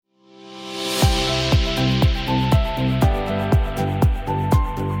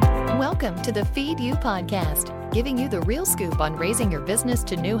to the Feed You podcast, giving you the real scoop on raising your business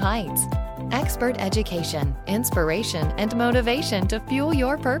to new heights. Expert education, inspiration, and motivation to fuel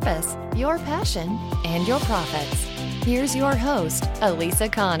your purpose, your passion, and your profits. Here's your host, Elisa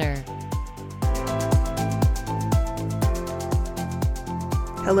Connor.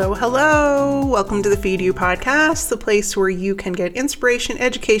 Hello, hello. Welcome to the Feed You podcast, the place where you can get inspiration,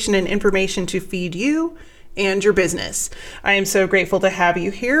 education, and information to feed you and your business. I am so grateful to have you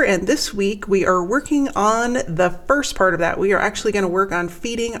here. And this week we are working on the first part of that. We are actually going to work on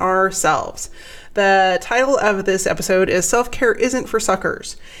feeding ourselves. The title of this episode is Self-Care Isn't for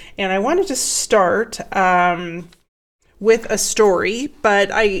Suckers. And I wanted to start with a story,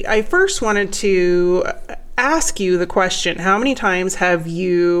 but I first wanted to ask you the question, how many times have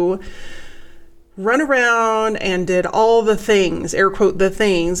you run around and did all the things, air quote, the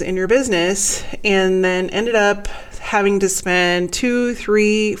things in your business, and then ended up having to spend 2,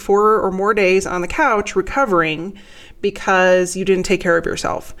 3, 4 or more days on the couch recovering because you didn't take care of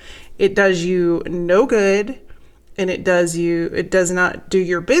yourself? It does you no good, and it does not do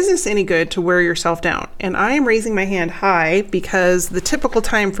your business any good to wear yourself down. And I am raising my hand high because the typical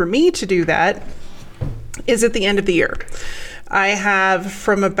time for me to do that is at the end of the year. I have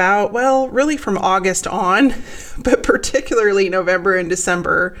from August on, but particularly November and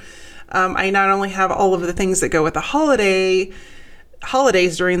December, I not only have all of the things that go with the holidays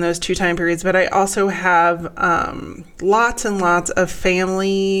during those two time periods, but I also have lots and lots of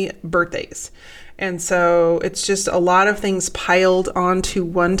family birthdays. And so it's just a lot of things piled onto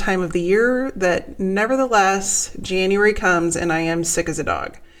one time of the year that nevertheless, January comes and I am sick as a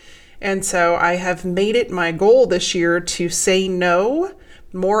dog. And so I have made it my goal this year to say no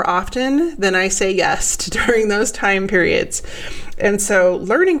more often than I say yes during those time periods. And so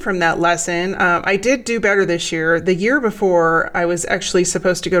learning from that lesson, I did do better this year. The year before, I was actually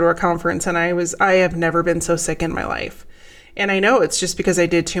supposed to go to a conference, and I have never been so sick in my life. And I know it's just because I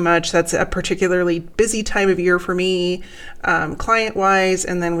did too much. That's a particularly busy time of year for me, client-wise.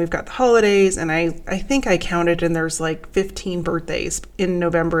 And then we've got the holidays, and I think I counted, and there's like 15 birthdays in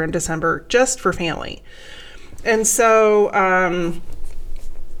November and December just for family. And so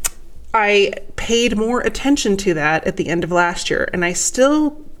I paid more attention to that at the end of last year, and I still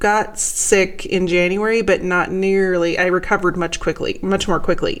got sick in January, but not nearly. I recovered much more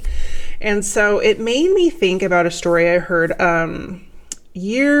quickly. And so it made me think about a story I heard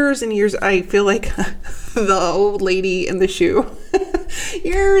years and years. I feel like the old lady in the shoe.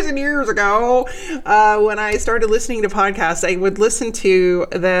 Years and years ago, when I started listening to podcasts, I would listen to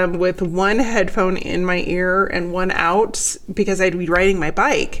them with one headphone in my ear and one out because I'd be riding my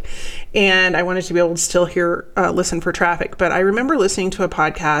bike and I wanted to be able to still listen for traffic. But I remember listening to a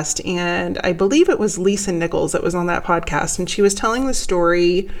podcast, and I believe it was Lisa Nichols that was on that podcast, and she was telling the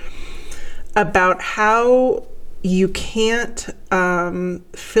story about how you can't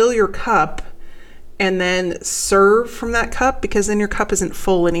fill your cup and then serve from that cup because then your cup isn't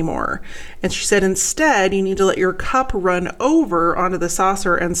full anymore. And she said instead you need to let your cup run over onto the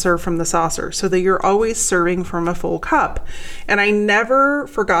saucer and serve from the saucer so that you're always serving from a full cup. And I never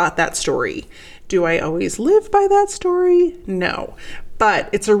forgot that story. Do I always live by that story? No. But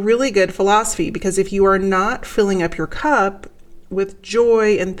it's a really good philosophy, because if you are not filling up your cup with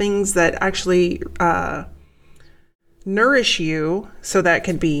joy and things that actually nourish you, so that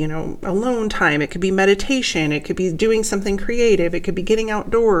could be, alone time, it could be meditation, it could be doing something creative, it could be getting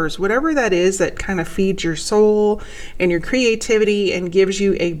outdoors, whatever that is that kind of feeds your soul and your creativity and gives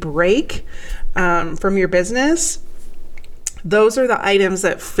you a break from your business. Those are the items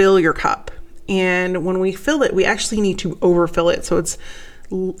that fill your cup. And when we fill it, we actually need to overfill it. So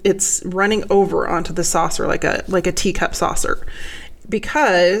it's running over onto the saucer like a teacup saucer.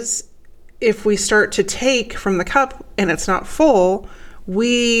 Because if we start to take from the cup and it's not full,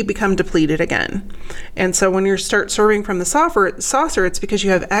 we become depleted again. And so when you start serving from the saucer, it's because you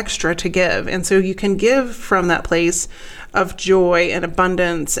have extra to give. And so you can give from that place of joy and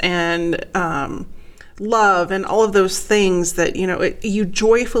abundance and love and all of those things that, you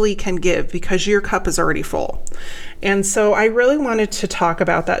joyfully can give because your cup is already full. And so I really wanted to talk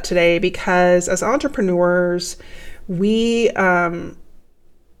about that today, because as entrepreneurs, we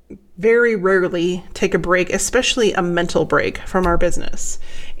very rarely take a break, especially a mental break from our business.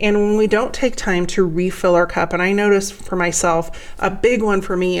 And when we don't take time to refill our cup, and I notice for myself, a big one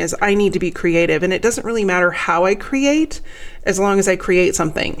for me is I need to be creative. And it doesn't really matter how I create, as long as I create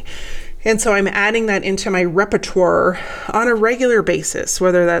something. And so I'm adding that into my repertoire on a regular basis,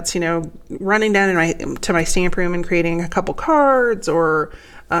 whether that's, running down to my stamp room and creating a couple cards, or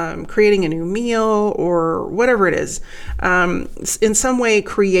creating a new meal, or whatever it is. In some way,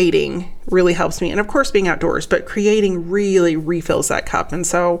 creating really helps me. And of course, being outdoors, but creating really refills that cup. And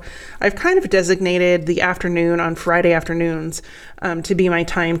so I've kind of designated the afternoon on Friday afternoons to be my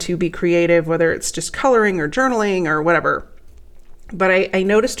time to be creative, whether it's just coloring or journaling or whatever. But I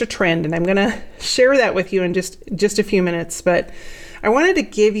noticed a trend, and I'm going to share that with you in just a few minutes. But I wanted to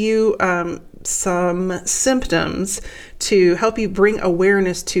give you some symptoms to help you bring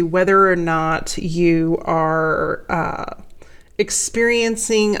awareness to whether or not you are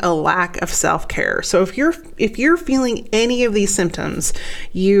experiencing a lack of self-care. So if you're feeling any of these symptoms,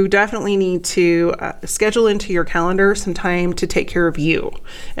 you definitely need to schedule into your calendar some time to take care of you.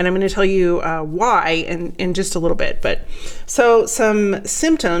 And I'm going to tell you why in just a little bit. But so some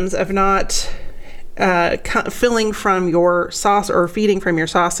symptoms of not filling from your saucer, or feeding from your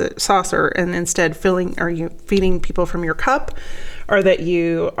saucer, and instead feeding people from your cup, or that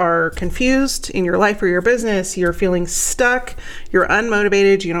you are confused in your life or your business, you're feeling stuck, you're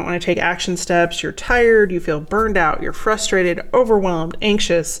unmotivated, you don't want to take action steps, you're tired, you feel burned out, you're frustrated, overwhelmed,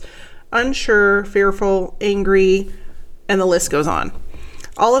 anxious, unsure, fearful, angry, and the list goes on.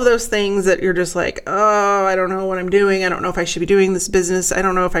 All of those things that you're just like, oh, I don't know what I'm doing. I don't know if I should be doing this business. I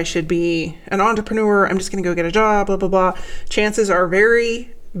don't know if I should be an entrepreneur. I'm just going to go get a job, blah, blah, blah. Chances are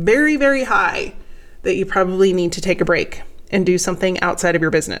very, very, very high that you probably need to take a break and do something outside of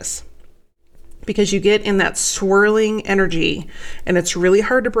your business, because you get in that swirling energy and it's really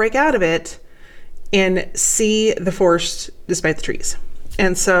hard to break out of it and see the forest despite the trees.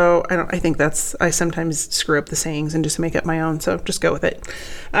 And so I sometimes screw up the sayings and just make up my own. So just go with it.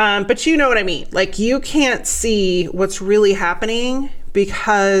 But you know what I mean? Like, you can't see what's really happening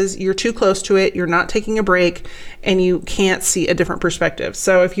because you're too close to it. You're not taking a break and you can't see a different perspective.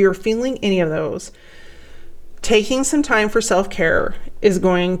 So if you're feeling any of those, taking some time for self-care is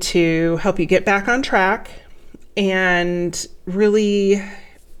going to help you get back on track and really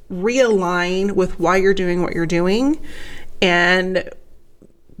realign with why you're doing what you're doing and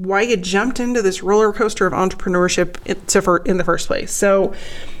why you jumped into this roller coaster of entrepreneurship in the first place. So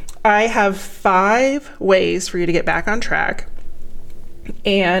I have 5 ways for you to get back on track.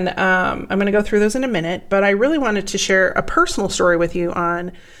 And I'm going to go through those in a minute, but I really wanted to share a personal story with you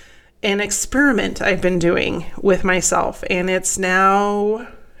on an experiment I've been doing with myself. And it's now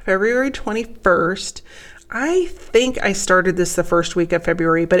February 21st. I think I started this the first week of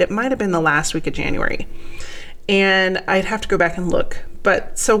February, but it might have been the last week of January. And I'd have to go back and look.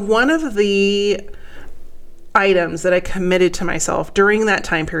 But so one of the items that I committed to myself during that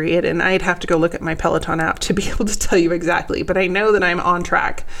time period, and I'd have to go look at my Peloton app to be able to tell you exactly, but I know that I'm on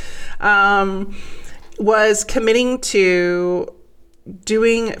track, was committing to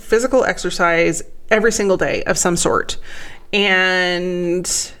doing physical exercise every single day of some sort. And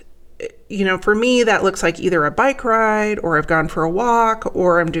for me, that looks like either a bike ride, or I've gone for a walk,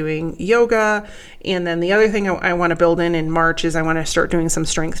 or I'm doing yoga. And then the other thing I want to build in March is I want to start doing some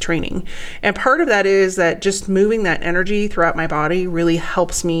strength training. And part of that is that just moving that energy throughout my body really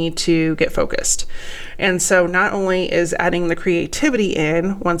helps me to get focused. And so not only is adding the creativity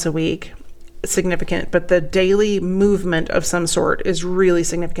in once a week significant, but the daily movement of some sort is really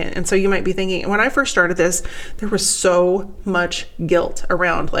significant. And so you might be thinking, when I first started this, there was so much guilt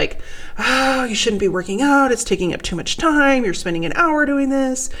around, like, oh, you shouldn't be working out. It's taking up too much time. You're spending an hour doing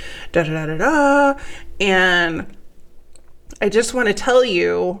this, da da da da da. And I just want to tell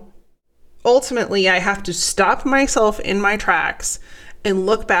you, ultimately, I have to stop myself in my tracks and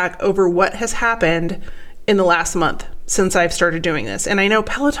look back over what has happened in the last month since I've started doing this. And I know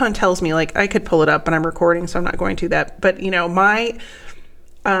Peloton tells me, like, I could pull it up, but I'm recording, so I'm not going to that. But, my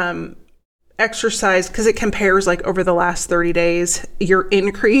exercise, because it compares like over the last 30 days, your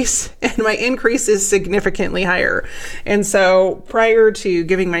increase, and my increase is significantly higher. And so prior to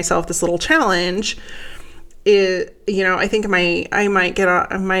giving myself this little challenge, I think I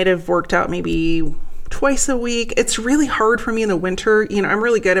might have worked out maybe twice a week. It's really hard for me in the winter. I'm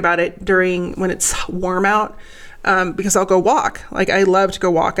really good about it when it's warm out. Because I'll go walk. Like, I love to go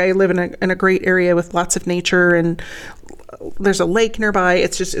walk. I live in a great area with lots of nature, and there's a lake nearby.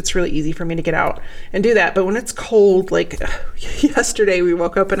 It's really easy for me to get out and do that. But when it's cold, like yesterday we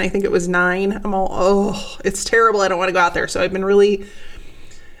woke up and I think it was 9. I'm all, oh, it's terrible. I don't want to go out there. So I've been really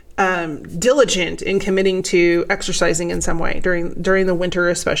diligent in committing to exercising in some way during the winter,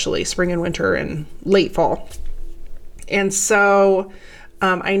 especially spring and winter and late fall. And so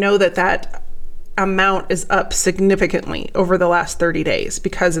I know that amount is up significantly over the last 30 days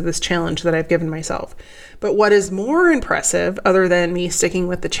because of this challenge that I've given myself. But what is more impressive, other than me sticking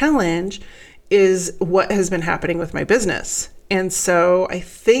with the challenge, is what has been happening with my business. And so I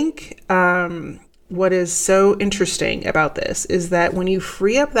think what is so interesting about this is that when you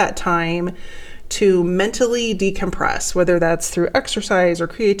free up that time to mentally decompress, whether that's through exercise or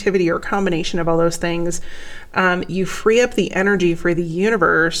creativity or a combination of all those things, you free up the energy for the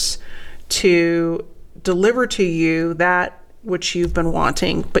universe to deliver to you that which you've been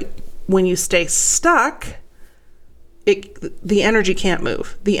wanting. But when you stay stuck, the energy can't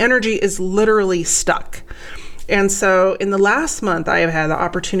move. The energy is literally stuck. And so in the last month, I have had the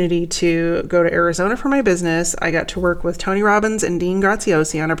opportunity to go to Arizona for my business. I got to work with Tony Robbins and Dean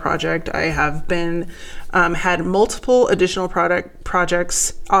Graziosi on a project. I have been had multiple additional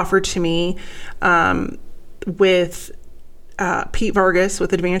projects offered to me with Pete Vargas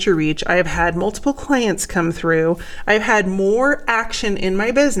with Advance Your Reach. I have had multiple clients come through. I've had more action in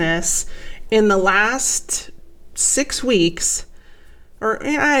my business in the last 6 weeks, or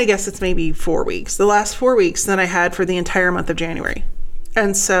I guess it's maybe 4 weeks, the last 4 weeks than I had for the entire month of January.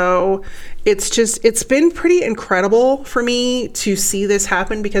 And so it's been pretty incredible for me to see this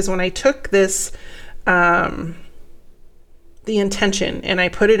happen, because when I took this, the intention, and I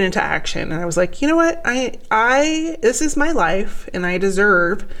put it into action, and I was like, you know what, this is my life, and I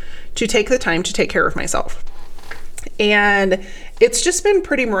deserve to take the time to take care of myself. And it's just been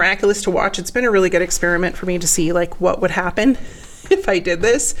pretty miraculous to watch. It's been a really good experiment for me to see like what would happen if I did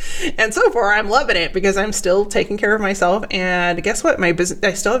this. And so far I'm loving it, because I'm still taking care of myself. And guess what?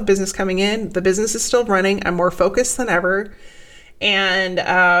 I still have business coming in. The business is still running. I'm more focused than ever. And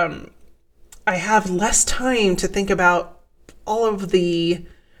I have less time to think about all of the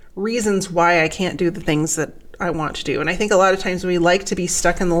reasons why I can't do the things that I want to do. And I think a lot of times we like to be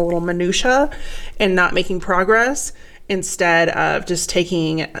stuck in the little minutia and not making progress, instead of just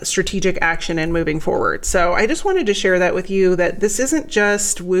taking strategic action and moving forward. So I just wanted to share that with you, that this isn't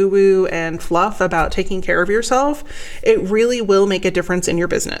just woo-woo and fluff about taking care of yourself. It really will make a difference in your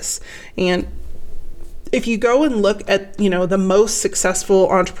business. And if you go and look at, the most successful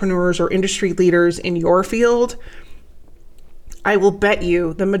entrepreneurs or industry leaders in your field, I will bet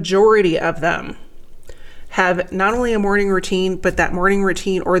you the majority of them have not only a morning routine, but that morning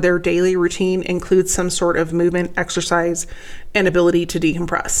routine or their daily routine includes some sort of movement, exercise, and ability to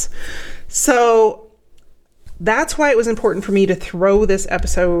decompress. So that's why it was important for me to throw this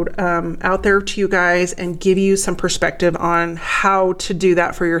episode out there to you guys and give you some perspective on how to do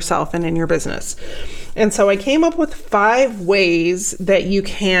that for yourself and in your business. And so I came up with 5 ways that you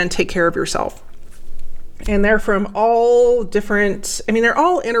can take care of yourself. And they're from all different, they're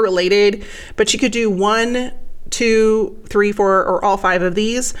all interrelated, but you could do 1, 2, 3, 4, or all 5 of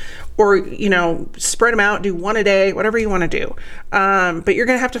these, or, spread them out, do 1 a day, whatever you want to do. But you're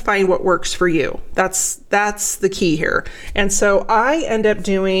going to have to find what works for you. That's the key here. And so I end up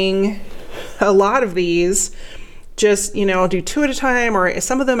doing a lot of these, just, I'll do 2 at a time, or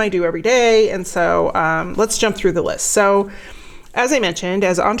some of them I do every day. And so let's jump through the list. So as I mentioned,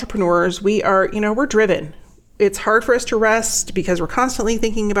 as entrepreneurs, we are, we're driven. It's hard for us to rest because we're constantly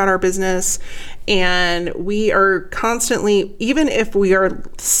thinking about our business, and we are constantly, even if we are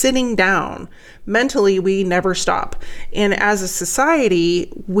sitting down, mentally, we never stop. And as a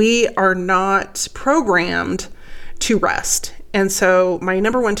society, we are not programmed to rest. And so my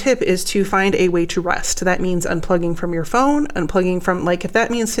number 1 tip is to find a way to rest. That means unplugging from your phone, unplugging from, if that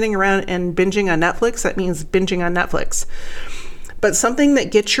means sitting around and binging on Netflix, that means binging on Netflix. But something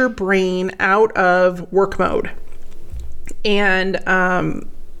that gets your brain out of work mode. And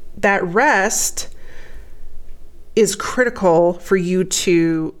that rest is critical for you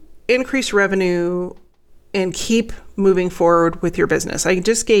to increase revenue and keep moving forward with your business. I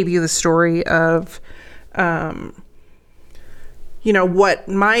just gave you the story of, what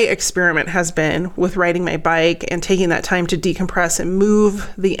my experiment has been with riding my bike and taking that time to decompress and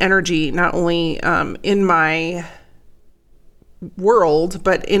move the energy, not only in my world,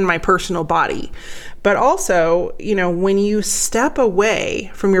 but in my personal body. But also, when you step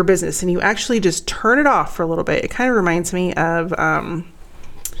away from your business and you actually just turn it off for a little bit, it kind of reminds me of,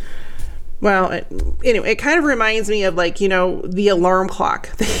 it kind of reminds me of the alarm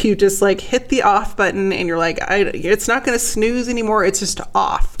clock that you just hit the off button and you're like, it's not going to snooze anymore. It's just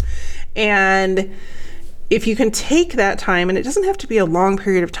off. And if you can take that time, and it doesn't have to be a long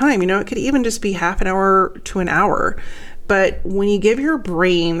period of time, it could even just be half an hour to an hour. But when you give your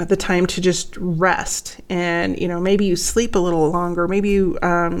brain the time to just rest, and, maybe you sleep a little longer, maybe you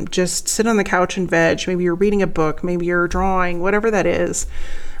just sit on the couch and veg, maybe you're reading a book, maybe you're drawing, whatever that is.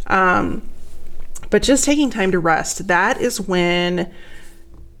 But just taking time to rest, that is when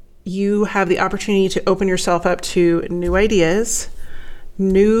you have the opportunity to open yourself up to new ideas,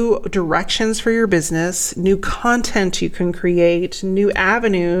 new directions for your business, new content you can create, new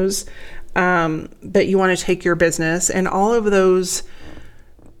avenues that you want to take your business, and all of those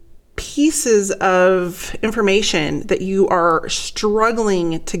pieces of information that you are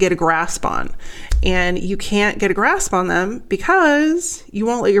struggling to get a grasp on. And you can't get a grasp on them because you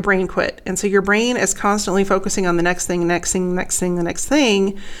won't let your brain quit. And so your brain is constantly focusing on the next thing, the next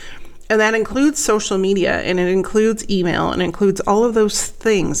thing. And that includes social media, and it includes email, and it includes all of those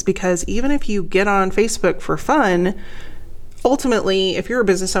things, because even if you get on Facebook for fun, ultimately, if you're a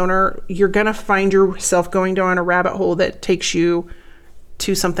business owner, you're going to find yourself going down a rabbit hole that takes you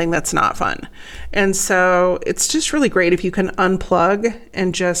to something that's not fun. And so it's just really great if you can unplug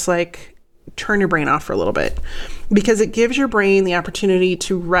and just like turn your brain off for a little bit, because it gives your brain the opportunity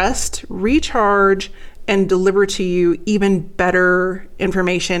to rest, recharge, and deliver to you even better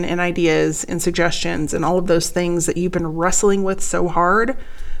information and ideas and suggestions, and all of those things that you've been wrestling with so hard,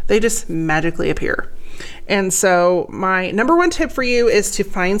 they just magically appear. And so my number one tip for you is to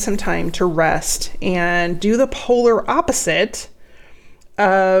find some time to rest and do the polar opposite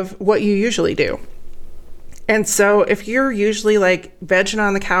of what you usually do. And so if you're usually like vegging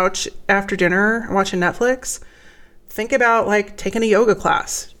on the couch after dinner watching Netflix, think about like taking a yoga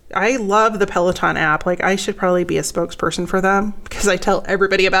class. I love the Peloton app. Like, I should probably be a spokesperson for them because I tell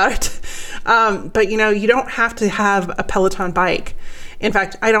everybody about it. But you don't have to have a Peloton bike. In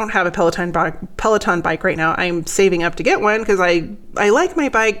fact, I don't have a Peloton bike right now. I'm saving up to get one because I like my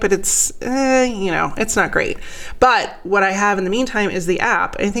bike, but it's, it's not great. But what I have in the meantime is the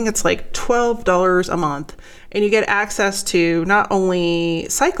app. I think it's like $12 a month. And you get access to not only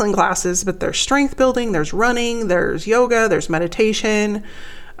cycling classes, but there's strength building, there's running, there's yoga, there's meditation.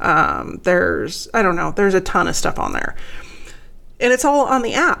 There's a ton of stuff on there. And it's all on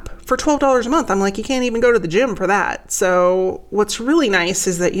the app for $12 a month. I'm like, you can't even go to the gym for that. So what's really nice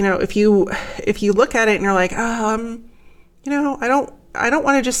is that, if you look at it and you're like, I don't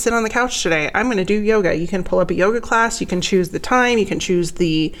want to just sit on the couch today. I'm going to do yoga. You can pull up a yoga class. You can choose the time. You can choose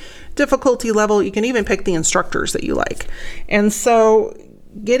the difficulty level. You can even pick the instructors that you like. And so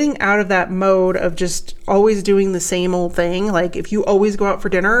getting out of that mode of just always doing the same old thing, like if you always go out for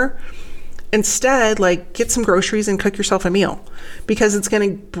dinner, instead, like, get some groceries and cook yourself a meal, because it's going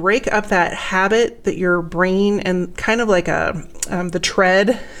to break up that habit that your brain, and kind of like the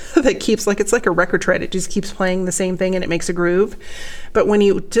tread that keeps, like, it's like a record tread. It just keeps playing the same thing and it makes a groove. But when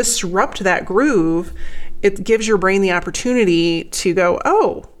you disrupt that groove, it gives your brain the opportunity to go,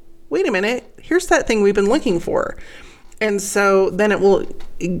 oh, wait a minute, here's that thing we've been looking for. And so then it will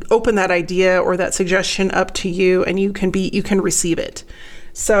open that idea or that suggestion up to you, and you can receive it.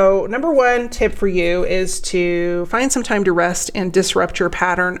 So number one tip for you is to find some time to rest and disrupt your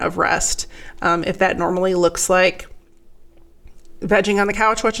pattern of rest. If that normally looks like vegging on the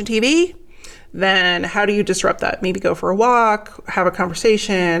couch watching TV, then how do you disrupt that? Maybe go for a walk, have a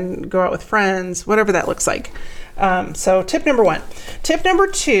conversation, go out with friends, whatever that looks like. So tip number one. Tip number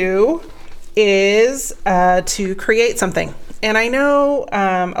two is to create something. And I know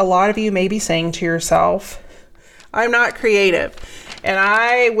a lot of you may be saying to yourself, I'm not creative. And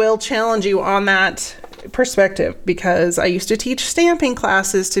I will challenge you on that perspective, because I used to teach stamping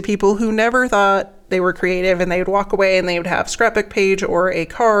classes to people who never thought they were creative, and they would walk away and they would have a scrapbook page or a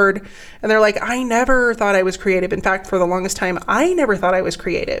card, and they're like, I never thought I was creative. In fact, for the longest time, I never thought I was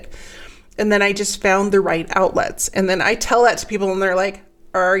creative. And then I just found the right outlets. And then I tell that to people and they're like,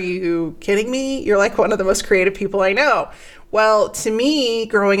 are you kidding me? You're like one of the most creative people I know. Well, to me,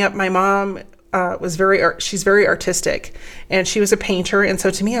 growing up, my mom she's very artistic, and she was a painter. And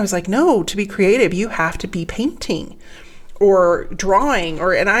so to me, I was like, no, to be creative, you have to be painting or drawing,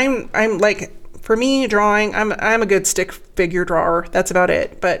 and I'm like, for me, drawing, I'm a good stick figure drawer. That's about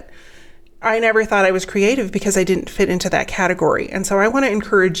it. But I never thought I was creative because I didn't fit into that category. And so I want to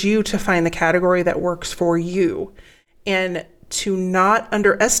encourage you to find the category that works for you, and to not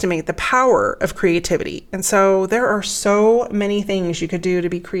underestimate the power of creativity. And so there are so many things you could do to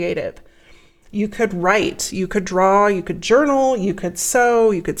be creative. You could write, you could draw, you could journal, you could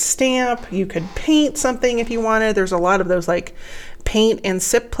sew, you could stamp, you could paint something if you wanted. There's a lot of those like paint and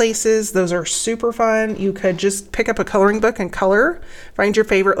sip places. Those are super fun. You could just pick up a coloring book and color. Find your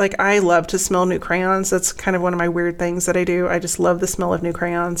favorite. Like, I love to smell new crayons. That's kind of one of my weird things that I do. I just love the smell of new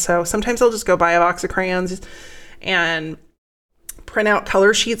crayons. So sometimes I'll just go buy a box of crayons and print out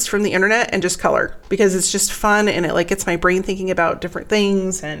color sheets from the internet and just color, because it's just fun, and it like gets my brain thinking about different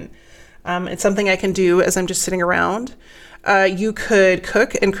things, and it's something I can do as I'm just sitting around. You could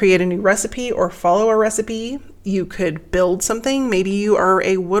cook and create a new recipe or follow a recipe. You could build something. Maybe you are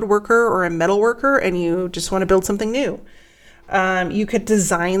a woodworker or a metal worker and you just want to build something new. You could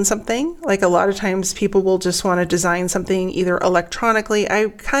design something. Like a lot of times people will just want to design something either electronically. I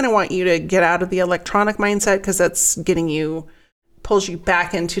kind of want you to get out of the electronic mindset because that's pulls you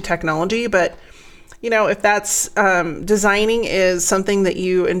back into technology. But, if that's designing is something that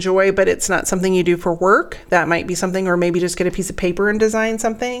you enjoy, but it's not something you do for work, that might be something, or maybe just get a piece of paper and design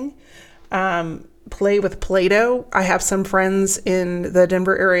something. Play with Play-Doh. I have some friends in the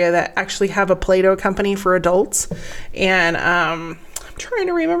Denver area that actually have a Play-Doh company for adults. And I'm trying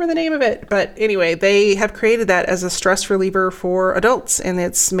to remember the name of it. But anyway, they have created that as a stress reliever for adults. And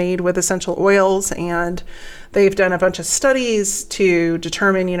it's made with essential oils. And they've done a bunch of studies to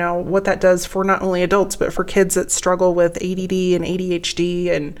determine, what that does for not only adults, but for kids that struggle with ADD and ADHD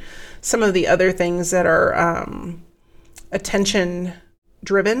and some of the other things that are attention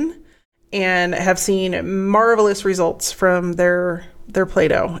driven, and have seen marvelous results from their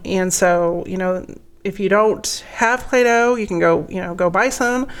Play-Doh. And so, if you don't have Play-Doh, you can go buy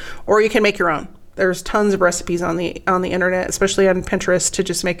some, or you can make your own. There's tons of recipes on the internet, especially on Pinterest, to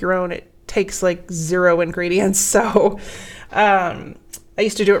just make your own. It takes like 0 ingredients. So, I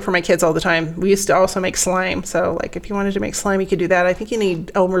used to do it for my kids all the time. We used to also make slime. So like if you wanted to make slime, you could do that. I think you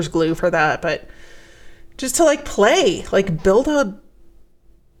need Elmer's glue for that, but just to play, build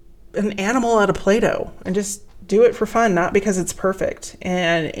an animal out of Play-Doh and just do it for fun, not because it's perfect.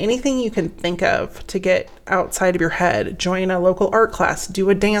 And anything you can think of to get outside of your head, join a local art class, do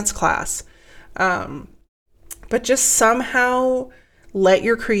a dance class, but just somehow let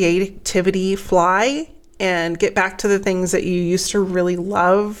your creativity fly and get back to the things that you used to really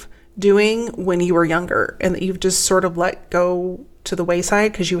love doing when you were younger and that you've just sort of let go to the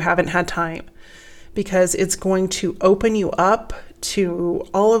wayside because you haven't had time, because it's going to open you up to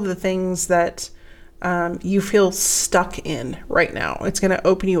all of the things that you feel stuck in right now. It's going to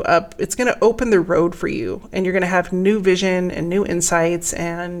open you up. It's going to open the road for you, and you're going to have new vision and new insights.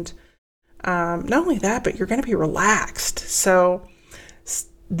 And not only that, but you're going to be relaxed. So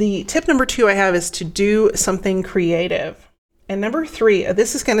the tip number 2 I have is to do something creative. And number 3,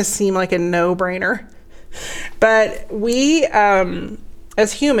 this is going to seem like a no-brainer, but we,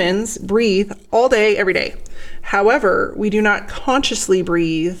 as humans, breathe all day, every day. However, we do not consciously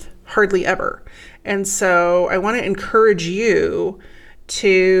breathe hardly ever. And so I want to encourage you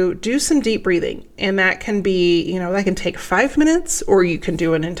to do some deep breathing. And that can be, that can take 5 minutes, or you can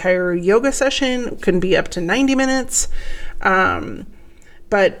do an entire yoga session. It can be up to 90 minutes.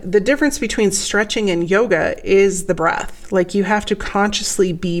 But the difference between stretching and yoga is the breath. You have to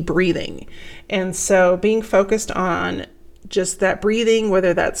consciously be breathing. And so being focused on just that breathing,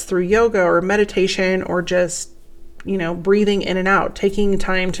 whether that's through yoga or meditation or just, breathing in and out, taking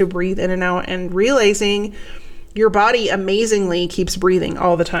time to breathe in and out and realizing your body amazingly keeps breathing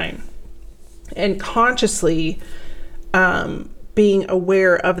all the time, and consciously being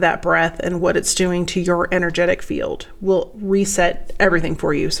aware of that breath and what it's doing to your energetic field will reset everything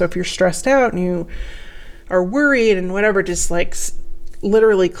for you. So if you're stressed out and you are worried and whatever, just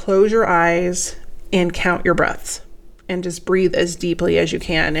literally close your eyes and count your breaths and just breathe as deeply as you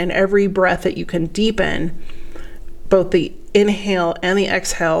can. And every breath that you can deepen, both the inhale and the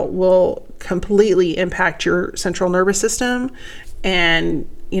exhale, will completely impact your central nervous system. And,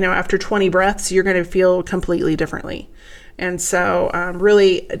 after 20 breaths, you're going to feel completely differently. And so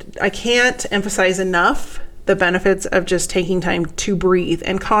really, I can't emphasize enough the benefits of just taking time to breathe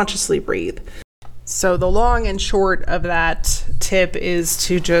and consciously breathe. So the long and short of that tip is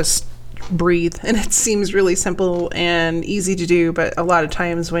to just breathe. And it seems really simple and easy to do, but a lot of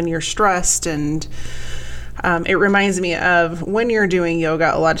times when you're stressed, and it reminds me of when you're doing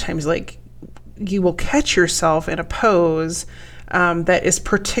yoga, a lot of times you will catch yourself in a pose that is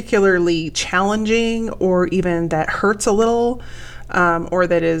particularly challenging, or even that hurts a little, or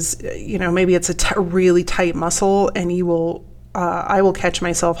that is, maybe it's a really tight muscle, and I will catch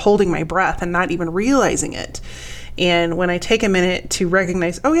myself holding my breath and not even realizing it. And when I take a minute to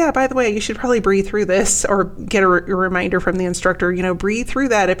recognize, oh yeah, by the way, you should probably breathe through this, or get a reminder from the instructor, breathe through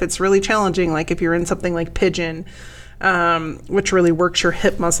that if it's really challenging, like if you're in something like pigeon, which really works your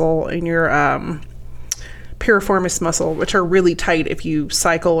hip muscle and your piriformis muscle, which are really tight if you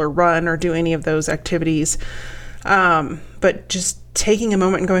cycle or run or do any of those activities. But just taking a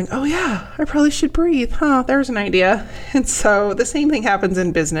moment and going, oh yeah, I probably should breathe. There's an idea. And so the same thing happens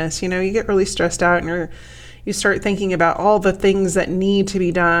in business. You get really stressed out, and you start thinking about all the things that need to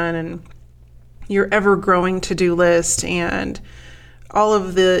be done, and your ever growing to-do list, and all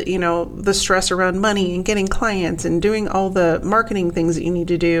of the, the stress around money and getting clients and doing all the marketing things that you need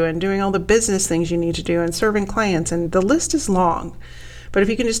to do and doing all the business things you need to do and serving clients. And the list is long. But if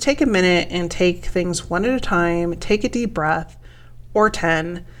you can just take a minute and take things one at a time, take a deep breath, or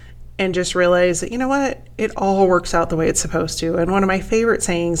 10 and just realize that, you know what, it all works out the way it's supposed to. And one of my favorite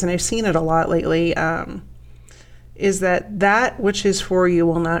sayings, and I've seen it a lot lately, is that which is for you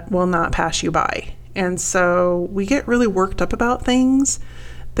will not pass you by. And so we get really worked up about things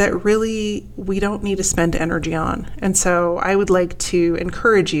that really we don't need to spend energy on. And so I would like to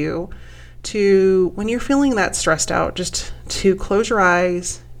encourage you to, when you're feeling that stressed out, just to close your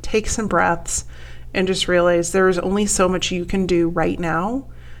eyes, take some breaths, and just realize there is only so much you can do right now.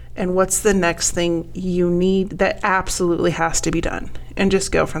 And what's the next thing you need that absolutely has to be done? And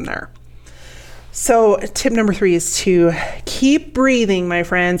just go from there. So tip number 3 is to keep breathing, my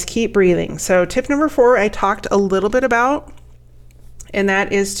friends, keep breathing. So tip number 4, I talked a little bit about, and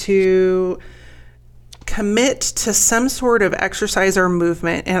that is to commit to some sort of exercise or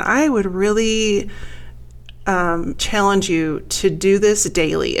movement. And I would really challenge you to do this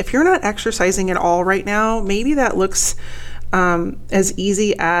daily. If you're not exercising at all right now, maybe that looks as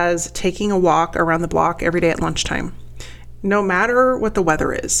easy as taking a walk around the block every day at lunchtime. No matter what the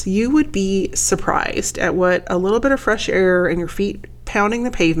weather is, you would be surprised at what a little bit of fresh air and your feet pounding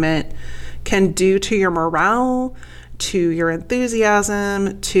the pavement can do to your morale, to your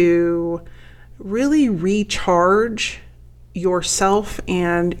enthusiasm, to really recharge yourself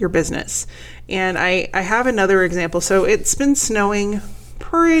and your business. And I have another example. So it's been snowing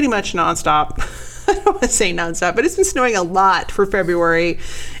pretty much nonstop. I don't want to say nonstop, but it's been snowing a lot for February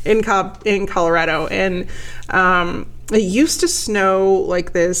in Colorado. And it used to snow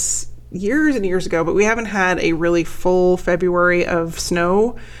like this years and years ago, but we haven't had a really full February of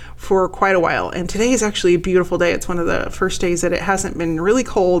snow for quite a while. And today is actually a beautiful day. It's one of the first days that it hasn't been really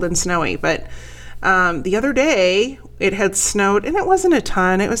cold and snowy. But the other day it had snowed, and it wasn't a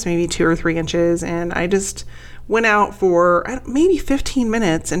ton. It was maybe 2 or 3 inches. And I just went out for maybe 15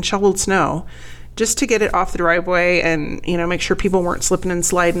 minutes and shoveled snow just to get it off the driveway and, make sure people weren't slipping and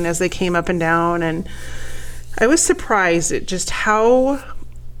sliding as they came up and down. And I was surprised at just how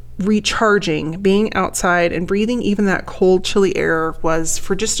recharging being outside and breathing even that cold, chilly air was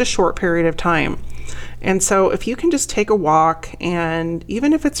for just a short period of time. And so if you can just take a walk, and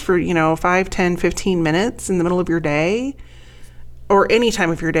even if it's for, 5, 10, 15 minutes in the middle of your day, or any time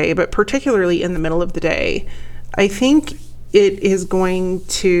of your day, but particularly in the middle of the day, I think it is going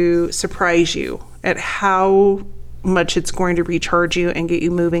to surprise you at how much it's going to recharge you and get you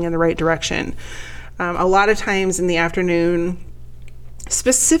moving in the right direction. A lot of times in the afternoon,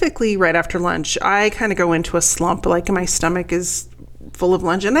 specifically right after lunch, I kind of go into a slump, like my stomach is full of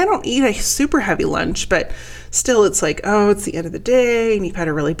lunch, and I don't eat a super heavy lunch, but still it's like, it's the end of the day and you've had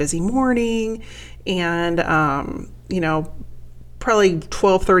a really busy morning, and probably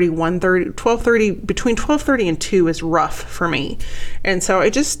 12:30, 1:30, 12:30, between 12:30 and 2 is rough for me. And so I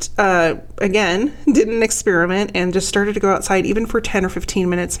just, again, did an experiment and just started to go outside even for 10 or 15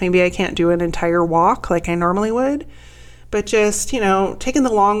 minutes. Maybe I can't do an entire walk like I normally would, but just, taking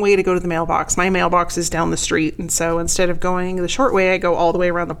the long way to go to the mailbox. My mailbox is down the street. And so instead of going the short way, I go all the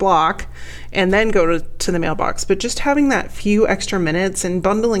way around the block and then go to the mailbox. But just having that few extra minutes and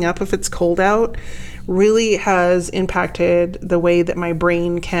bundling up if it's cold out really has impacted the way that my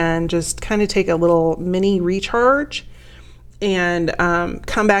brain can just kind of take a little mini recharge and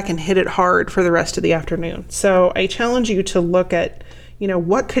come back and hit it hard for the rest of the afternoon. So I challenge you to look at,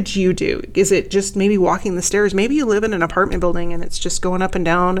 what could you do? Is it just maybe walking the stairs? Maybe you live in an apartment building and it's just going up and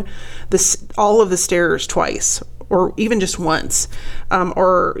down all of the stairs twice, or even just once,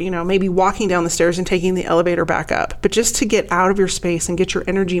 or maybe walking down the stairs and taking the elevator back up. But just to get out of your space and get your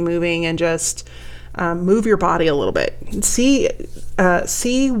energy moving and just move your body a little bit. See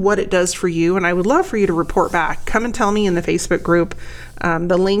what it does for you. And I would love for you to report back. Come and tell me in the Facebook group.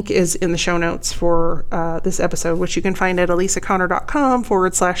 The link is in the show notes for this episode, which you can find at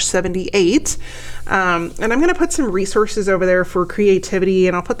alisaconnor.com/78. And I'm going to put some resources over there for creativity,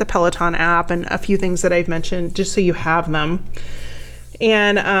 and I'll put the Peloton app and a few things that I've mentioned just so you have them.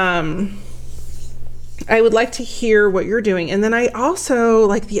 And I would like to hear what you're doing. And then I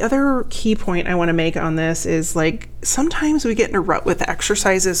also, the other key point I want to make on this is, sometimes we get in a rut with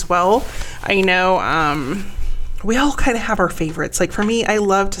exercise as well. I know we all kind of have our favorites. For me, I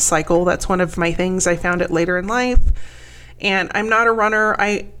love to cycle. That's one of my things. I found it later in life. And I'm not a runner.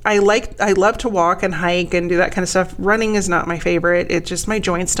 I love to walk and hike and do that kind of stuff. Running is not my favorite. It's just my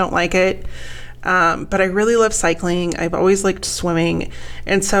joints don't like it. But I really love cycling. I've always liked swimming.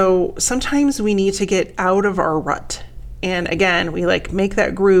 And so sometimes we need to get out of our rut. And again, we make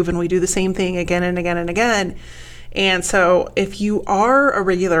that groove and we do the same thing again and again and again. And so if you are a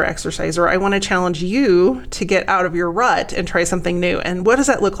regular exerciser, I want to challenge you to get out of your rut and try something new. And what does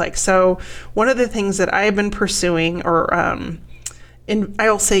that look like? So one of the things that I've been pursuing, or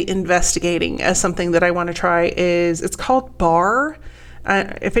I'll say investigating as something that I want to try is it's called barre.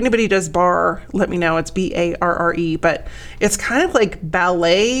 If anybody does barre, let me know. It's BARRE, but it's kind of like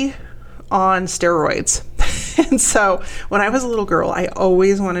ballet on steroids. And so when I was a little girl, I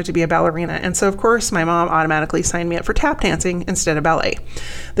always wanted to be a ballerina. And so, of course, my mom automatically signed me up for tap dancing instead of ballet.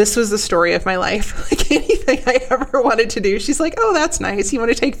 This was the story of my life. Like anything I ever wanted to do, she's like, oh, that's nice. You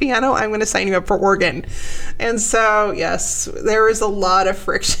want to take piano? I'm going to sign you up for organ. And so, yes, there was a lot of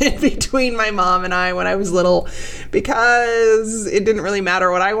friction between my mom and I when I was little because it didn't really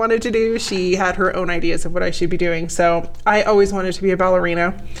matter what I wanted to do. She had her own ideas of what I should be doing. So I always wanted to be a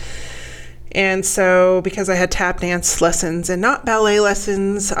ballerina. And so because I had tap dance lessons and not ballet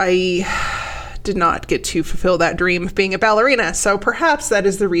lessons, I did not get to fulfill that dream of being a ballerina. So perhaps that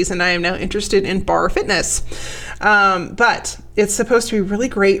is the reason I am now interested in barre fitness. But it's supposed to be really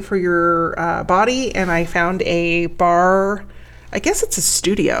great for your body. And I found a barre, I guess it's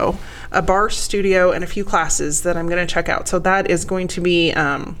a barre studio and a few classes that I'm going to check out. So that is going to be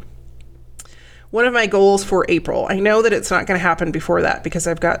one of my goals for April. I know that it's not going to happen before that because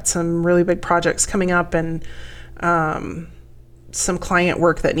I've got some really big projects coming up and some client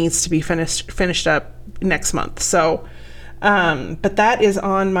work that needs to be finished up next month. So, but that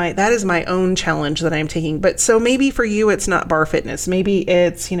is my own challenge that I'm taking. But so maybe for you, it's not barre fitness. Maybe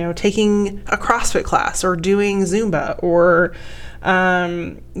it's, taking a CrossFit class or doing Zumba or,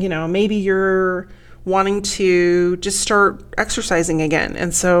 maybe you're wanting to just start exercising again.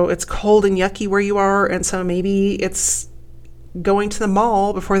 And so it's cold and yucky where you are. And so maybe it's going to the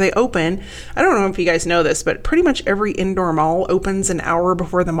mall before they open. I don't know if you guys know this, but pretty much every indoor mall opens an hour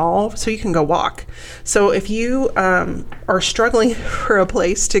before the mall, so you can go walk. So if you are struggling for a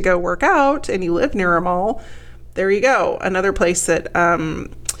place to go work out and you live near a mall, there you go. Another place that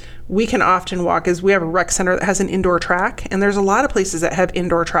we can often walk is we have a rec center that has an indoor track, and there's a lot of places that have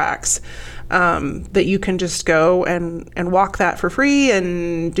indoor tracks that you can just go and walk that for free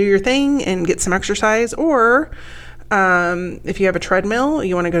and do your thing and get some exercise. Or if you have a treadmill,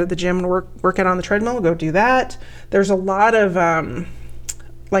 you want to go to the gym and work out on the treadmill, go do that. There's a lot of,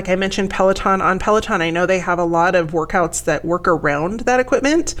 like I mentioned, Peloton. On Peloton, I know they have a lot of workouts that work around that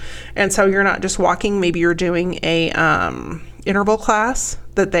equipment. And so you're not just walking, maybe you're doing a interval class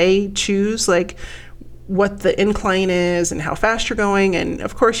that they choose, like what the incline is and how fast you're going. And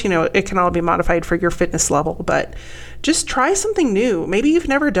of course, it can all be modified for your fitness level, but just try something new. Maybe you've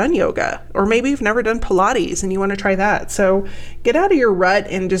never done yoga, or maybe you've never done Pilates and you want to try that. So get out of your rut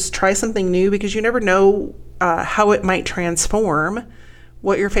and just try something new, because you never know how it might transform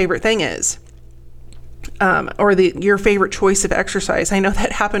what your favorite thing is. Or your favorite choice of exercise. I know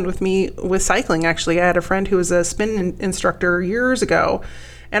that happened with me with cycling. Actually, I had a friend who was a spin instructor years ago,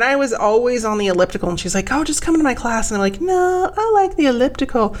 and I was always on the elliptical, and she's like, oh, just come to my class. And I'm like, no, I like the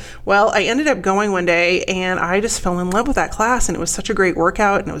elliptical. Well, I ended up going one day, and I just fell in love with that class, and it was such a great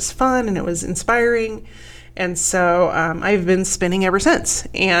workout, and it was fun, and it was inspiring. And so I've been spinning ever since.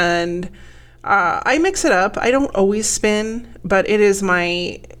 And I mix it up. I don't always spin, but it is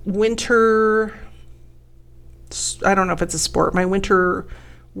my winter, I don't know if it's a sport, my winter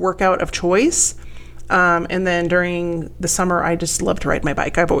workout of choice. And then during the summer, I just love to ride my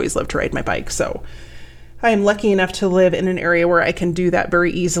bike. I've always loved to ride my bike. So I am lucky enough to live in an area where I can do that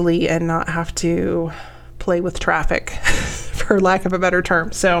very easily and not have to play with traffic, for lack of a better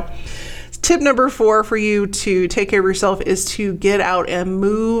term. So tip number 4 for you to take care of yourself is to get out and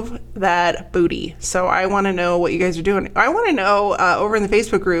move that booty. So I want to know what you guys are doing. I want to know over in the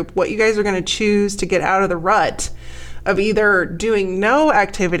Facebook group what you guys are going to choose to get out of the rut of either doing no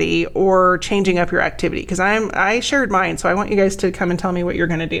activity or changing up your activity, because I shared mine. So I want you guys to come and tell me what you're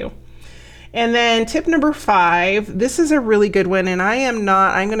going to do. And then tip number 5, this is a really good one. And I'm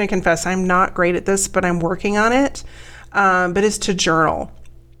going to confess, I'm not great at this, but I'm working on it. But it's to journal.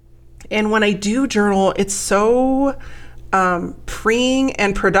 And when I do journal, it's so freeing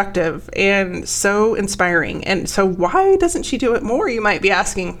and productive and so inspiring. And so why doesn't she do it more? You might be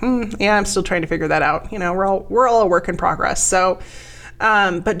asking. Yeah, I'm still trying to figure that out. We're all a work in progress. So,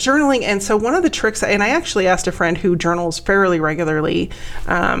 but journaling. And so one of the tricks, and I actually asked a friend who journals fairly regularly,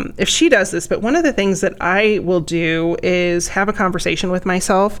 if she does this, but one of the things that I will do is have a conversation with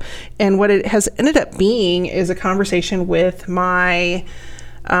myself. And what it has ended up being is a conversation with my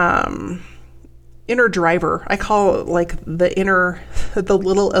inner driver. I call it like the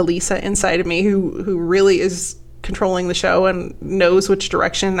little Elisa inside of me who really is controlling the show and knows which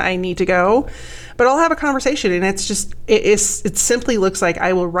direction I need to go. But I'll have a conversation, and it's just, it simply looks like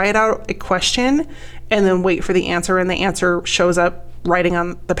I will write out a question and then wait for the answer, and the answer shows up writing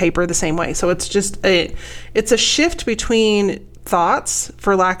on the paper the same way. So it's just it's a shift between thoughts,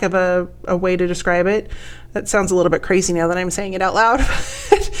 for lack of a way to describe it. That sounds a little bit crazy now that I'm saying it out loud.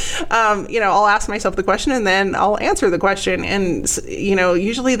 But, I'll ask myself the question and then I'll answer the question. And,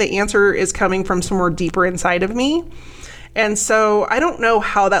 usually the answer is coming from somewhere deeper inside of me. And so I don't know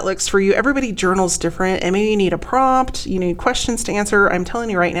how that looks for you. Everybody journals different, and maybe you need a prompt, you need questions to answer. I'm telling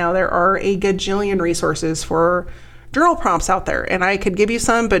you right now, there are a gajillion resources for journal prompts out there, and I could give you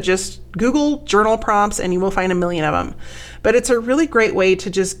some, but just Google journal prompts and you will find a million of them. But it's a really great way to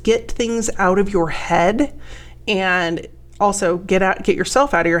just get things out of your head, and also get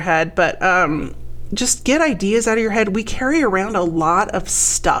yourself out of your head, but just get ideas out of your head. We carry around a lot of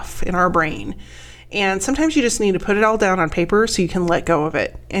stuff in our brain. And sometimes you just need to put it all down on paper so you can let go of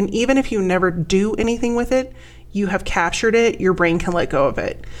it. And even if you never do anything with it, you have captured it, your brain can let go of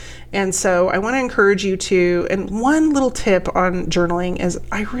it. And so I want to encourage you to, and one little tip on journaling is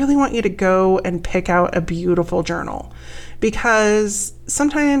I really want you to go and pick out a beautiful journal. Because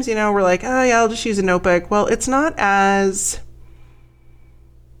sometimes, we're like, oh yeah, I'll just use a notebook. Well, it's not as,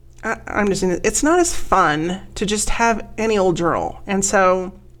 it's not as fun to just have any old journal. And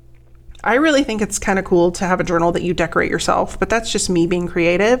so I really think it's kind of cool to have a journal that you decorate yourself, but that's just me being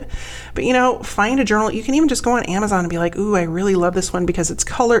creative. But, find a journal. You can even just go on Amazon and be like, ooh, I really love this one because of the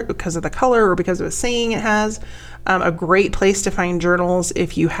color or because of the saying it has. A great place to find journals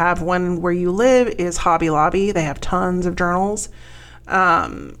if you have one where you live is Hobby Lobby. They have tons of journals.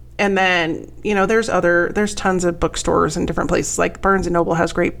 And then, there's tons of bookstores and different places, like Barnes & Noble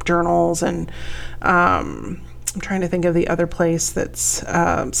has great journals, and I'm trying to think of the other place that's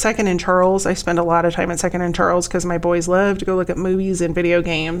Second and Charles. I spend a lot of time at Second and Charles because my boys love to go look at movies and video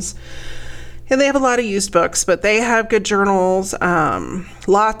games. And they have a lot of used books, but they have good journals.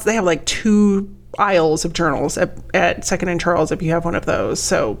 Lots. They have like 2 aisles of journals at Second and Charles if you have one of those.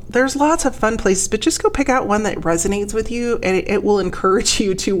 So there's lots of fun places, but just go pick out one that resonates with you, and it will encourage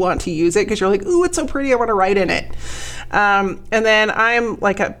you to want to use it because you're like, ooh, it's so pretty, I want to write in it. And then I'm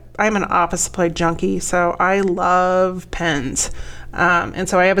an office supply junkie, so I love pens. And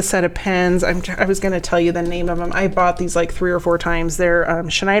so I have a set of pens. I was going to tell you the name of them. I bought these like 3 or 4 times. They're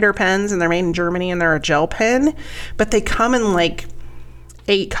Schneider pens, and they're made in Germany, and they're a gel pen, but they come in like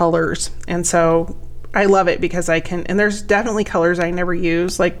 8 colors. And so I love it because and there's definitely colors I never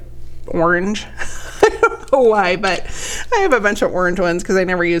use, like orange. I don't know why, but I have a bunch of orange ones because I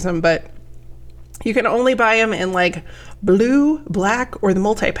never use them, but you can only buy them in like blue, black, or the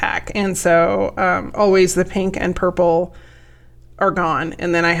multi-pack. And so always the pink and purple are gone.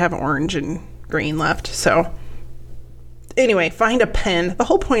 And then I have orange and green left. So anyway, find a pen. The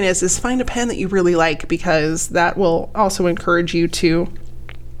whole point is find a pen that you really like, because that will also encourage you to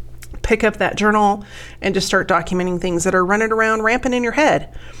pick up that journal and just start documenting things that are running around rampant in your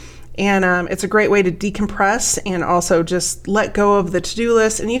head. And it's a great way to decompress and also just let go of the to-do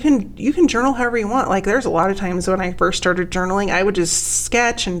list. And you can journal however you want. Like there's a lot of times when I first started journaling, I would just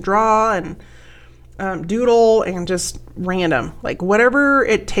sketch and draw and doodle and just random. Like whatever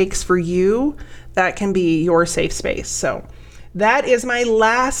it takes for you, that can be your safe space. So that is my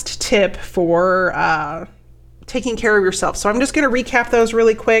last tip for taking care of yourself. So I'm just going to recap those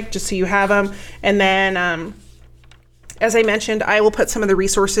really quick just so you have them. And then as I mentioned, I will put some of the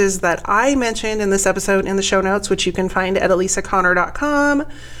resources that I mentioned in this episode in the show notes, which you can find at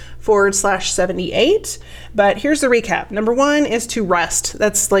elisaconnor.com/78. But here's the recap. Number 1 is to rest.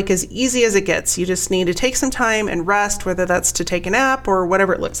 That's like as easy as it gets. You just need to take some time and rest, whether that's to take a nap or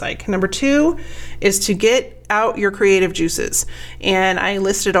whatever it looks like. Number 2 is to get out your creative juices. And I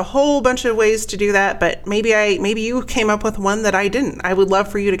listed a whole bunch of ways to do that, but maybe you came up with one that I didn't. I would love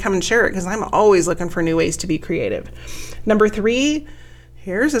for you to come and share it because I'm always looking for new ways to be creative. Number 3,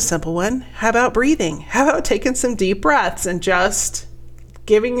 here's a simple one. How about breathing? How about taking some deep breaths and just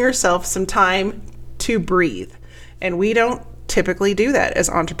giving yourself some time to breathe? And we don't typically do that as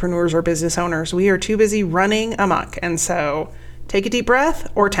entrepreneurs or business owners. We are too busy running amok. And so take a deep breath,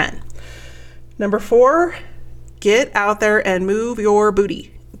 or 10. Number 4, get out there and move your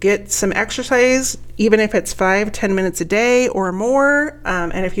booty. Get some exercise, even if it's 5-10 minutes a day or more.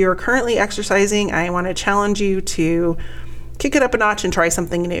 And if you're currently exercising, I want to challenge you to kick it up a notch and try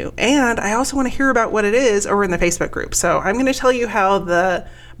something new. And I also want to hear about what it is over in the Facebook group. So I'm going to tell you how the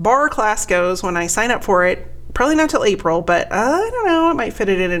bar class goes when I sign up for it. Probably not till April, but I don't know. I might fit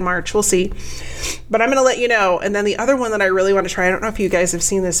it in March. We'll see. But I'm going to let you know. And then the other one that I really want to try, I don't know if you guys have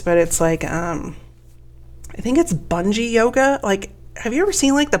seen this, but it's like, I think it's bungee yoga. Like, have you ever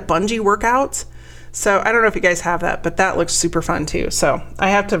seen like the bungee workouts? So I don't know if you guys have that, but that looks super fun too. So I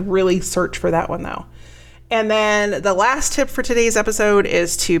have to really search for that one though. And then the last tip for today's episode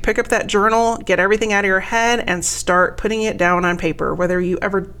is to pick up that journal, get everything out of your head, and start putting it down on paper. Whether you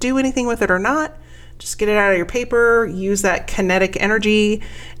ever do anything with it or not, just get it out of your paper, use that kinetic energy,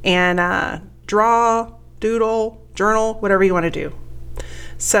 and draw, doodle, journal, whatever you want to do.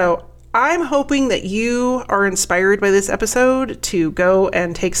 So I'm hoping that you are inspired by this episode to go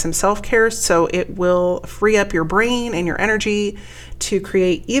and take some self-care so it will free up your brain and your energy to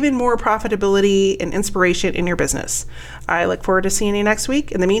create even more profitability and inspiration in your business. I look forward to seeing you next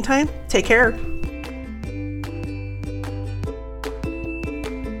week. In the meantime, take care.